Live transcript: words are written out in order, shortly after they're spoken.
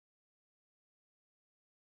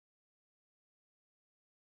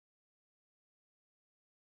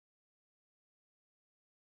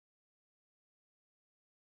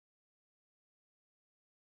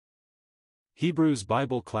Hebrews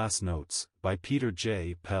Bible Class Notes, by Peter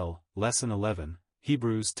J. Pell, Lesson 11,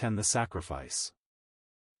 Hebrews 10. The sacrifice.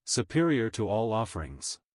 Superior to all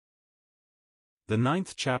offerings. The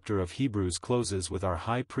 9th chapter of Hebrews closes with our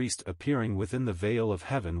high priest appearing within the veil of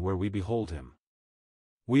heaven where we behold him.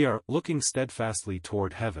 We are looking steadfastly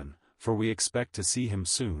toward heaven, for we expect to see him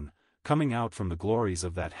soon, coming out from the glories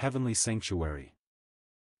of that heavenly sanctuary.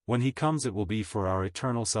 When he comes, it will be for our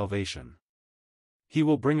eternal salvation. He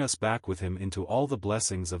will bring us back with him into all the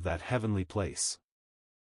blessings of that heavenly place.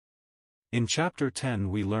 In chapter 10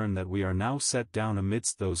 we learn that we are now set down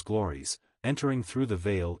amidst those glories, entering through the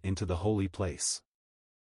veil into the holy place.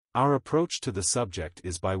 Our approach to the subject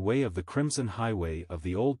is by way of the crimson highway of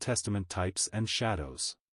the Old Testament types and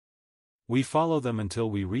shadows. We follow them until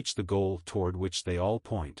we reach the goal toward which they all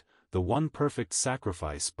point, the one perfect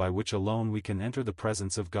sacrifice by which alone we can enter the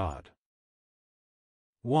presence of God.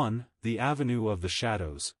 1. The Avenue of the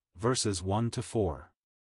Shadows, verses 1 to 4.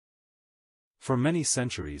 For many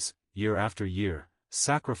centuries, year after year,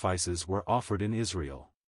 sacrifices were offered in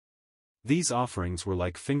Israel. These offerings were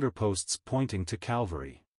like fingerposts pointing to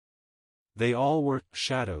Calvary. They all were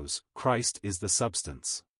shadows, Christ is the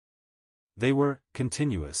substance. They were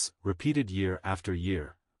continuous, repeated year after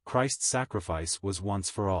year, Christ's sacrifice was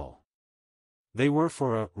once for all. They were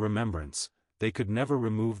for a remembrance. They could never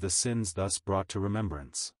remove the sins thus brought to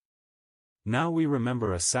remembrance. Now we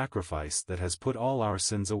remember a sacrifice that has put all our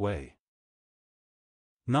sins away.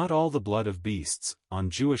 Not all the blood of beasts,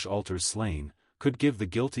 on Jewish altars slain, could give the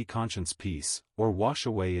guilty conscience peace, or wash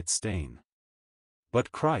away its stain.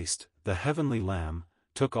 But Christ, the heavenly Lamb,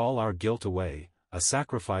 took all our guilt away, a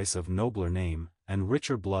sacrifice of nobler name, and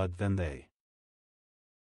richer blood than they.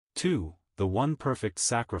 2. The one perfect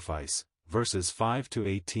sacrifice, verses 5 to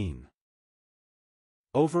 18.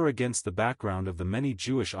 Over against the background of the many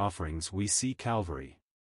Jewish offerings we see Calvary.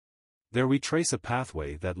 There we trace a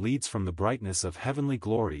pathway that leads from the brightness of heavenly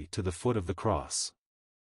glory to the foot of the cross.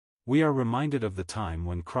 We are reminded of the time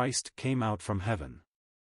when Christ came out from heaven.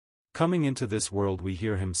 Coming into this world we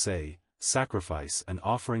hear him say, "Sacrifice and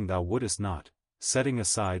offering thou wouldest not," setting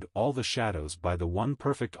aside all the shadows by the one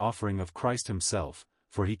perfect offering of Christ himself,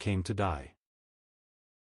 for he came to die.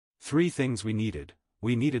 3 things we needed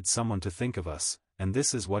someone to think of us, and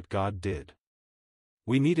this is what God did.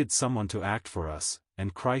 We needed someone to act for us,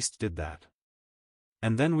 and Christ did that.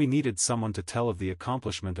 And then we needed someone to tell of the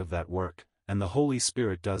accomplishment of that work, and the Holy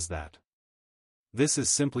Spirit does that. This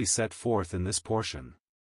is simply set forth in this portion.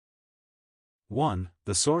 1.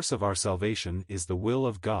 The source of our salvation is the will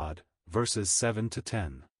of God, verses 7 to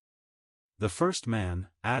 10. The first man,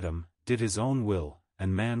 Adam, did his own will,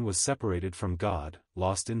 and man was separated from God,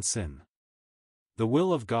 lost in sin. The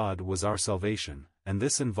will of God was our salvation, and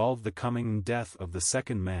this involved the coming death of the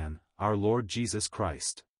second man, our Lord Jesus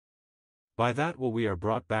Christ. By that will we are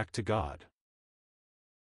brought back to God.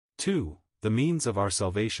 2. The means of our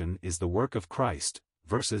salvation is the work of Christ,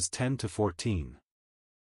 verses 10 to 14.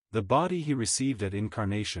 The body he received at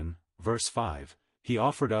incarnation, verse 5, he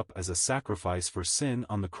offered up as a sacrifice for sin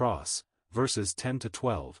on the cross, verses 10 to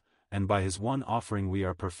 12, and by his one offering we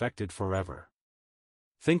are perfected forever.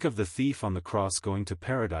 Think of the thief on the cross going to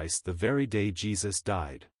paradise the very day Jesus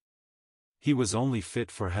died. He was only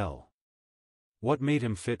fit for hell. What made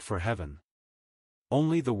him fit for heaven?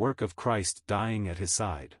 Only the work of Christ dying at his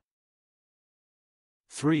side.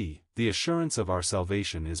 3. The assurance of our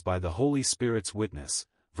salvation is by the Holy Spirit's witness,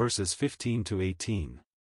 verses 15 to 18.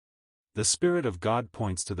 The Spirit of God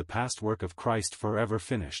points to the past work of Christ forever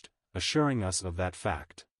finished, assuring us of that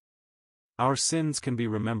fact. Our sins can be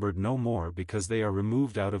remembered no more because they are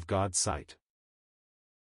removed out of God's sight.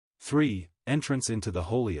 3. Entrance into the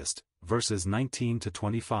holiest, verses 19 to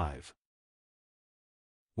 25.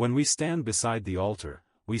 When we stand beside the altar,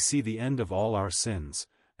 we see the end of all our sins,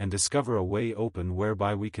 and discover a way open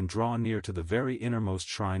whereby we can draw near to the very innermost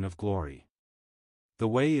shrine of glory. The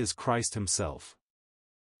way is Christ himself.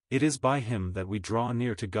 It is by him that we draw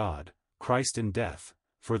near to God, Christ in death,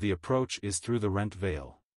 for the approach is through the rent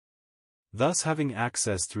veil. Thus having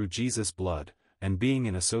access through Jesus' blood, and being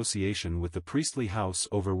in association with the priestly house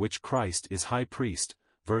over which Christ is high priest,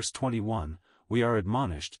 verse 21, we are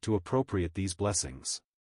admonished to appropriate these blessings.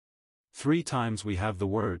 3 times we have the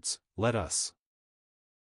words, let us.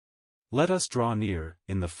 Let us draw near,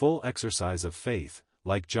 in the full exercise of faith,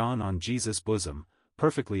 like John on Jesus' bosom,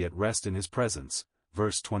 perfectly at rest in his presence,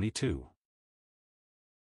 verse 22.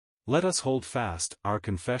 Let us hold fast our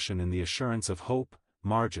confession in the assurance of hope,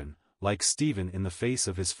 margin, like Stephen in the face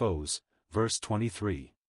of his foes, verse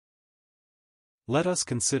 23. Let us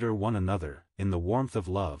consider one another, in the warmth of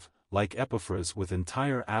love, like Epaphras with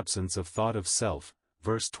entire absence of thought of self,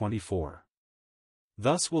 verse 24.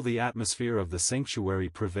 Thus will the atmosphere of the sanctuary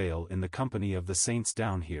prevail in the company of the saints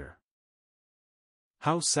down here.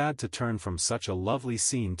 How sad to turn from such a lovely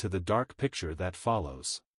scene to the dark picture that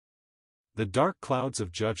follows. The dark clouds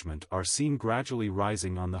of judgment are seen gradually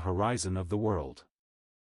rising on the horizon of the world.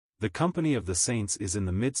 The company of the saints is in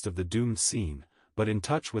the midst of the doomed scene, but in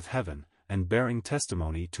touch with heaven, and bearing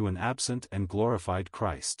testimony to an absent and glorified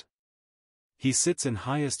Christ. He sits in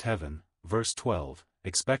highest heaven, verse 12,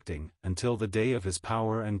 expecting, until the day of his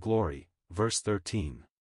power and glory, verse 13.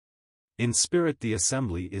 In spirit the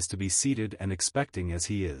assembly is to be seated and expecting as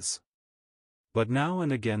he is. But now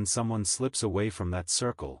and again someone slips away from that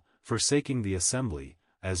circle, forsaking the assembly,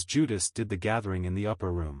 as Judas did the gathering in the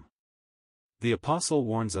upper room. The apostle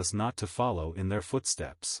warns us not to follow in their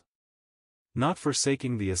footsteps. Not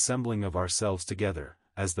forsaking the assembling of ourselves together,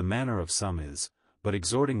 as the manner of some is, but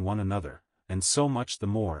exhorting one another, and so much the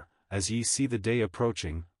more, as ye see the day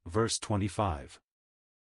approaching, verse 25.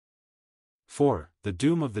 4. The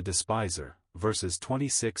doom of the despiser, verses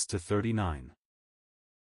 26 to 39.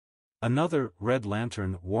 Another red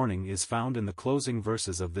lantern warning is found in the closing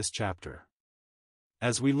verses of this chapter.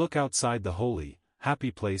 As we look outside the holy, happy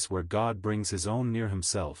place where God brings his own near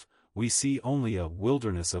himself, we see only a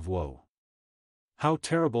wilderness of woe. How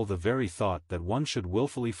terrible the very thought that one should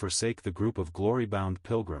willfully forsake the group of glory-bound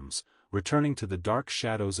pilgrims, returning to the dark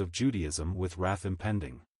shadows of Judaism with wrath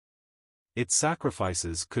impending. Its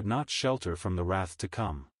sacrifices could not shelter from the wrath to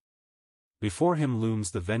come. Before him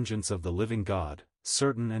looms the vengeance of the living God,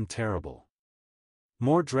 certain and terrible.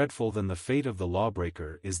 More dreadful than the fate of the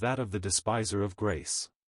lawbreaker is that of the despiser of grace.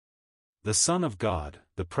 The Son of God,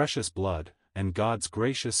 the precious blood, and God's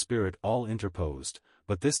gracious Spirit all interposed,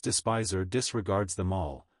 but this despiser disregards them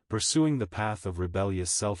all, pursuing the path of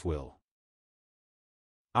rebellious self-will.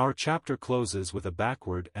 Our chapter closes with a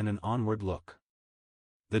backward and an onward look.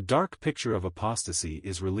 The dark picture of apostasy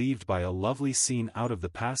is relieved by a lovely scene out of the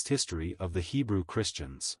past history of the Hebrew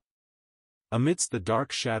Christians. Amidst the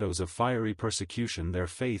dark shadows of fiery persecution their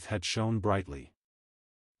faith had shone brightly.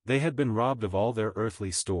 They had been robbed of all their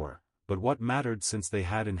earthly store, but what mattered since they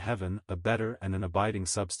had in heaven a better and an abiding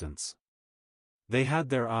substance? They had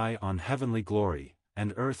their eye on heavenly glory,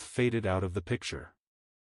 and earth faded out of the picture.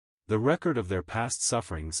 The record of their past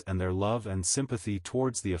sufferings and their love and sympathy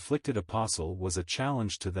towards the afflicted apostle was a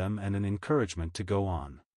challenge to them and an encouragement to go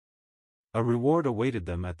on. A reward awaited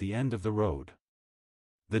them at the end of the road.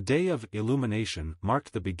 The day of illumination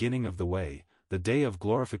marked the beginning of the way, the day of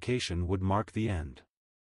glorification would mark the end.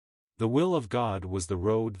 The will of God was the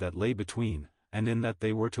road that lay between, and in that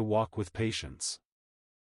they were to walk with patience.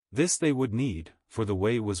 This they would need, for the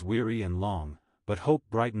way was weary and long, but hope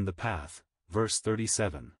brightened the path, verse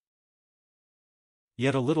 37.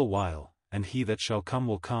 Yet a little while, and he that shall come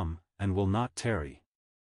will come, and will not tarry.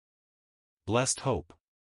 Blessed hope.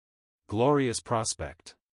 Glorious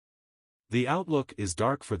prospect. The outlook is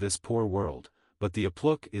dark for this poor world, but the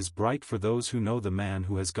outlook is bright for those who know the man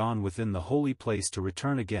who has gone within the holy place to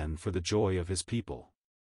return again for the joy of his people.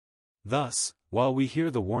 Thus, while we hear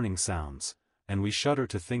the warning sounds, and we shudder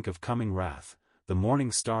to think of coming wrath, the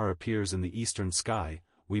morning star appears in the eastern sky,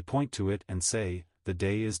 we point to it and say, the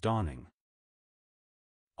day is dawning.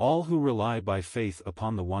 All who rely by faith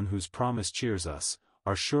upon the one whose promise cheers us,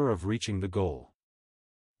 are sure of reaching the goal.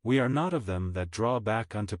 We are not of them that draw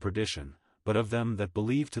back unto perdition, but of them that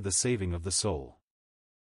believe to the saving of the soul.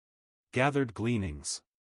 Gathered gleanings.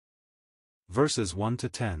 Verses 1 to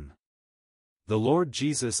 10. The Lord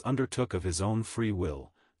Jesus undertook of his own free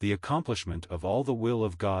will, the accomplishment of all the will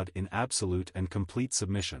of God in absolute and complete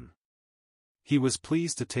submission. He was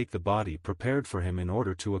pleased to take the body prepared for him in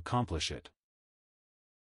order to accomplish it.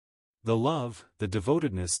 The love, the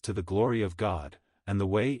devotedness to the glory of God, and the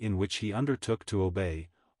way in which he undertook to obey,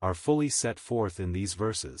 are fully set forth in these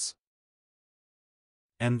verses.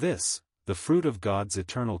 And this, the fruit of God's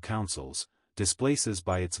eternal counsels, displaces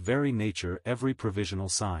by its very nature every provisional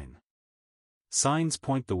sign. Signs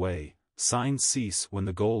point the way, signs cease when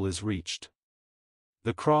the goal is reached.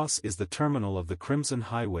 The cross is the terminal of the crimson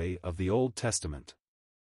highway of the Old Testament.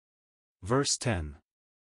 Verse 10.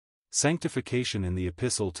 Sanctification in the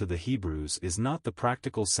Epistle to the Hebrews is not the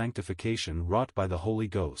practical sanctification wrought by the Holy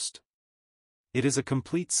Ghost. It is a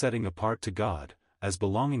complete setting apart to God, as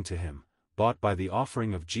belonging to him, bought by the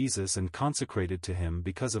offering of Jesus and consecrated to him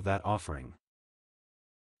because of that offering.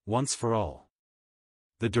 Once for all.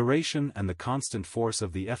 The duration and the constant force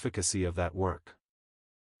of the efficacy of that work.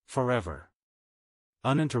 Forever.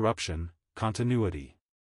 Uninterruption, continuity.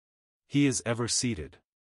 He is ever seated.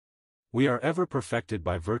 We are ever perfected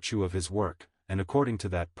by virtue of his work, and according to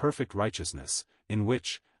that perfect righteousness, in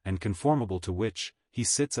which, and conformable to which, he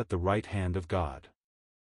sits at the right hand of God.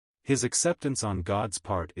 His acceptance on God's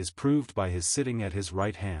part is proved by his sitting at his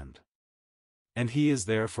right hand. And he is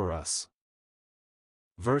there for us.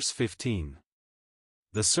 Verse 15.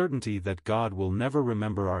 The certainty that God will never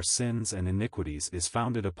remember our sins and iniquities is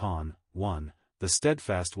founded upon 1. The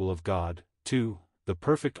steadfast will of God, 2. The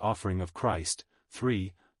perfect offering of Christ,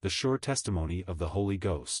 3. The sure testimony of the Holy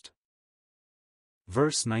Ghost.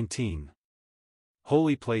 Verse 19.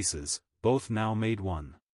 Holy places, both now made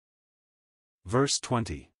one. Verse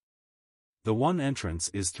 20. The one entrance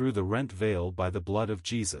is through the rent veil by the blood of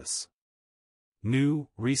Jesus. New,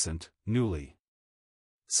 recent, newly.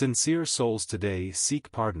 Sincere souls today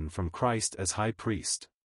seek pardon from Christ as High Priest.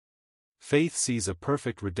 Faith sees a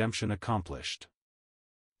perfect redemption accomplished.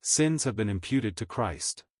 Sins have been imputed to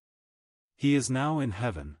Christ. He is now in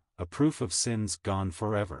heaven, a proof of sins gone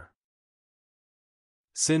forever.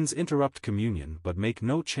 Sins interrupt communion but make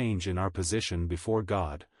no change in our position before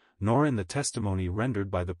God, nor in the testimony rendered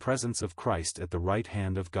by the presence of Christ at the right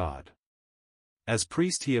hand of God. As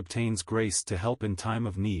priest he obtains grace to help in time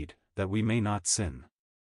of need, that we may not sin.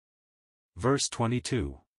 Verse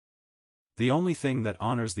 22. The only thing that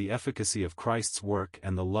honors the efficacy of Christ's work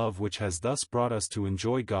and the love which has thus brought us to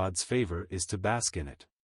enjoy God's favor is to bask in it.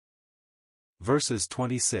 Verses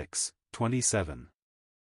 26, 27.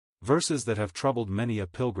 Verses that have troubled many a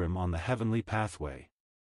pilgrim on the heavenly pathway.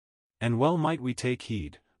 And well might we take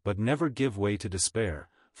heed, but never give way to despair,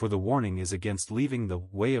 for the warning is against leaving the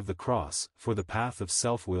way of the cross, for the path of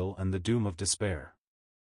self-will and the doom of despair.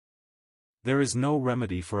 There is no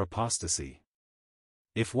remedy for apostasy.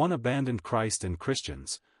 If one abandoned Christ and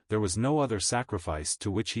Christians, there was no other sacrifice to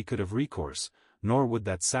which he could have recourse, nor would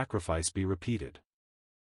that sacrifice be repeated.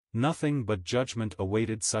 Nothing but judgment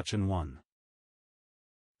awaited such an one.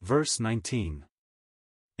 Verse 19.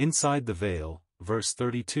 Inside the veil, verse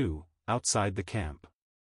 32, outside the camp.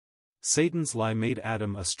 Satan's lie made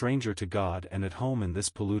Adam a stranger to God and at home in this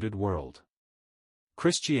polluted world.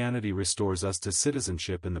 Christianity restores us to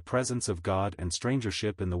citizenship in the presence of God and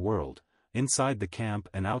strangership in the world, inside the camp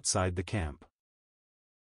and outside the camp.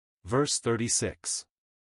 Verse 36.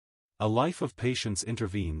 A life of patience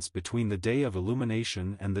intervenes between the day of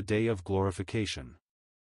illumination and the day of glorification.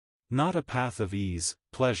 Not a path of ease,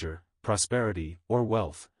 pleasure, prosperity, or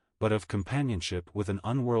wealth, but of companionship with an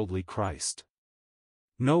unworldly Christ.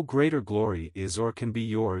 No greater glory is or can be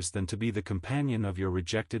yours than to be the companion of your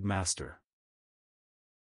rejected Master.